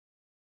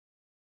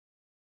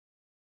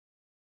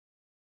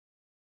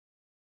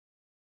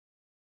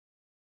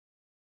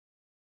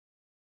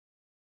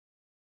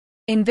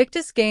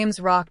Invictus Games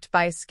rocked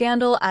by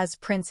scandal as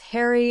Prince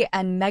Harry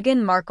and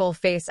Meghan Markle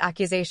face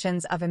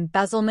accusations of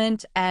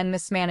embezzlement and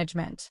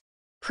mismanagement.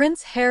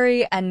 Prince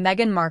Harry and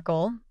Meghan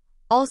Markle,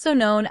 also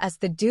known as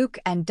the Duke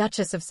and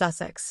Duchess of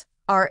Sussex,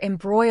 are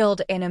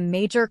embroiled in a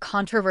major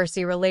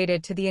controversy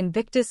related to the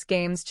Invictus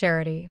Games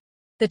charity.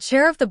 The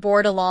chair of the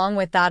board, along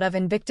with that of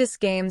Invictus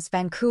Games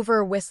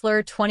Vancouver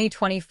Whistler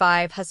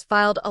 2025, has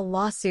filed a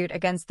lawsuit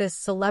against this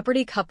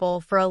celebrity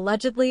couple for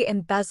allegedly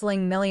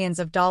embezzling millions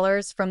of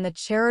dollars from the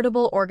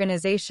charitable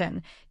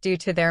organization due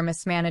to their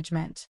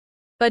mismanagement.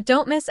 But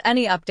don't miss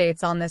any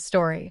updates on this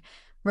story.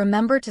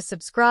 Remember to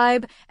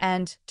subscribe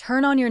and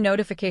turn on your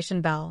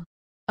notification bell.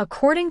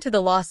 According to the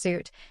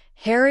lawsuit,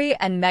 Harry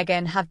and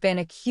Meghan have been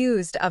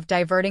accused of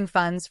diverting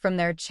funds from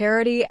their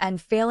charity and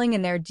failing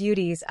in their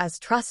duties as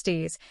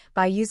trustees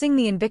by using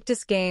the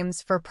Invictus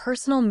Games for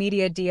personal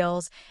media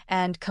deals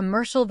and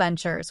commercial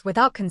ventures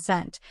without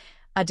consent,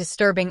 a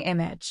disturbing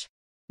image.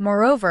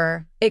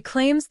 Moreover, it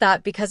claims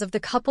that because of the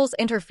couple's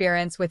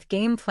interference with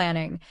game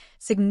planning,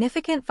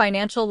 significant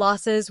financial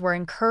losses were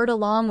incurred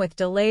along with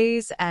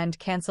delays and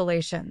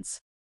cancellations.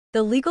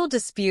 The legal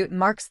dispute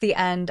marks the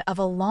end of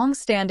a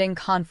long-standing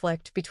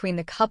conflict between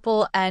the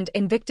couple and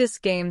Invictus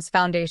Games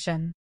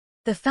Foundation.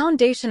 The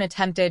foundation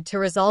attempted to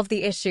resolve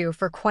the issue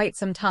for quite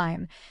some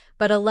time,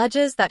 but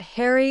alleges that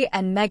Harry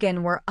and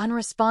Meghan were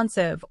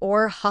unresponsive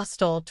or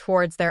hostile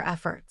towards their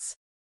efforts.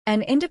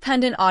 An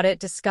independent audit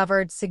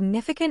discovered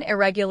significant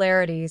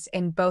irregularities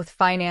in both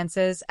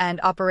finances and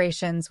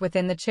operations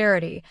within the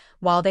charity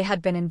while they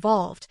had been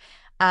involved,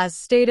 as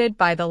stated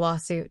by the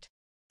lawsuit.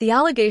 The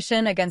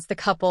allegation against the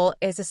couple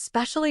is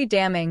especially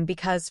damning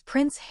because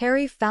Prince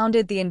Harry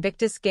founded the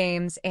Invictus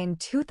Games in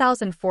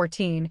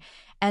 2014,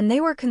 and they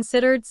were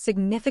considered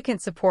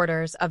significant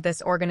supporters of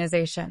this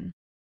organization.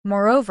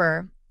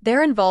 Moreover,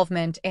 their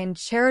involvement in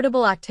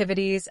charitable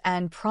activities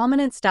and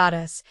prominent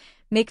status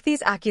make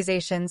these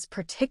accusations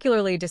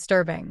particularly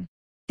disturbing.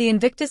 The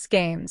Invictus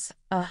Games,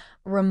 a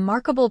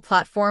remarkable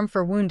platform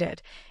for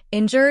wounded,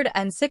 injured,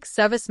 and sick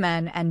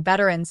servicemen and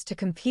veterans to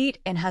compete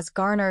in, has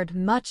garnered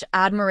much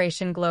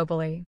admiration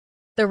globally.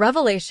 The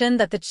revelation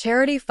that the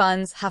charity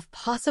funds have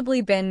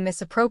possibly been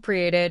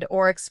misappropriated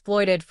or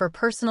exploited for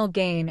personal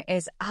gain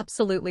is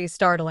absolutely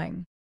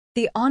startling.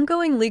 The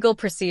ongoing legal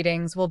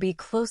proceedings will be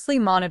closely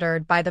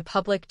monitored by the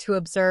public to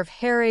observe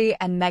Harry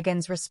and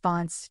Meghan's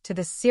response to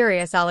the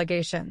serious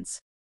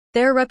allegations.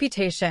 Their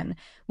reputation,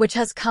 which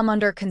has come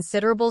under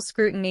considerable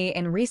scrutiny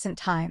in recent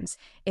times,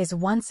 is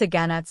once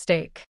again at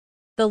stake.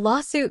 The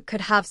lawsuit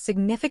could have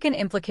significant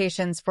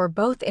implications for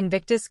both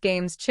Invictus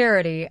Games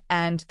charity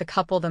and the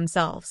couple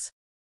themselves.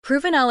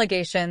 Proven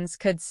allegations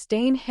could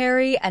stain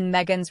Harry and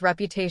Meghan's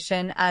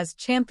reputation as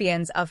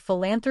champions of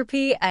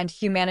philanthropy and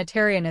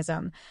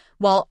humanitarianism,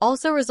 while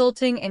also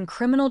resulting in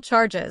criminal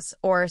charges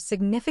or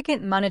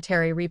significant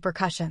monetary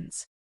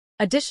repercussions.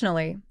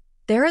 Additionally,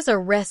 there is a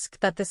risk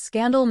that the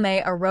scandal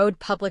may erode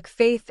public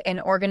faith in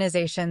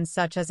organizations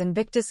such as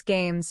Invictus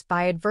Games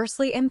by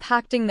adversely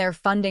impacting their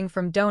funding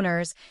from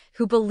donors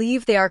who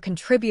believe they are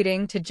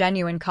contributing to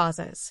genuine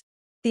causes.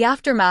 The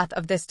aftermath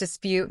of this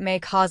dispute may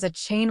cause a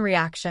chain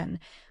reaction,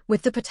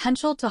 with the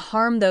potential to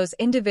harm those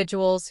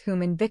individuals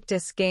whom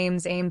Invictus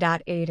Games aimed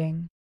at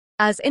aiding.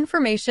 As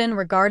information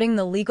regarding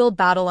the legal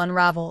battle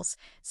unravels,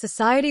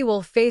 society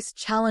will face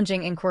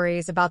challenging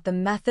inquiries about the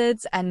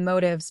methods and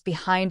motives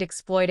behind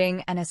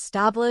exploiting an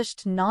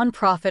established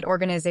nonprofit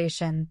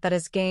organization that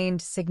has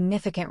gained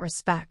significant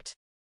respect.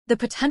 The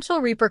potential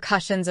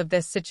repercussions of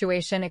this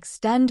situation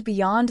extend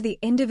beyond the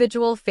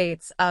individual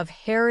fates of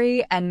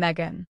Harry and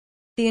Meghan.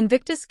 The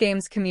Invictus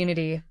Games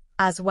community,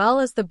 as well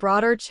as the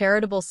broader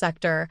charitable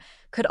sector,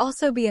 could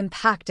also be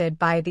impacted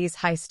by these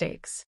high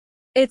stakes.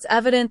 It's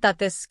evident that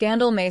this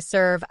scandal may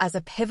serve as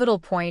a pivotal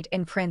point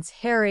in Prince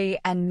Harry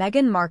and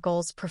Meghan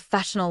Markle's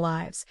professional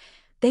lives.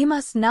 They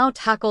must now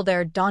tackle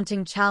their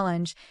daunting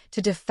challenge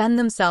to defend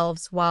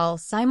themselves while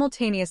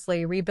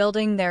simultaneously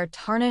rebuilding their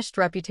tarnished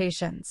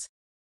reputations.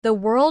 The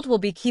world will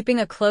be keeping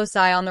a close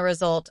eye on the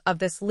result of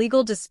this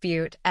legal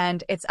dispute,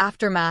 and its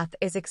aftermath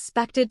is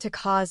expected to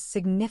cause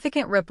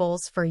significant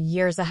ripples for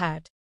years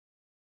ahead.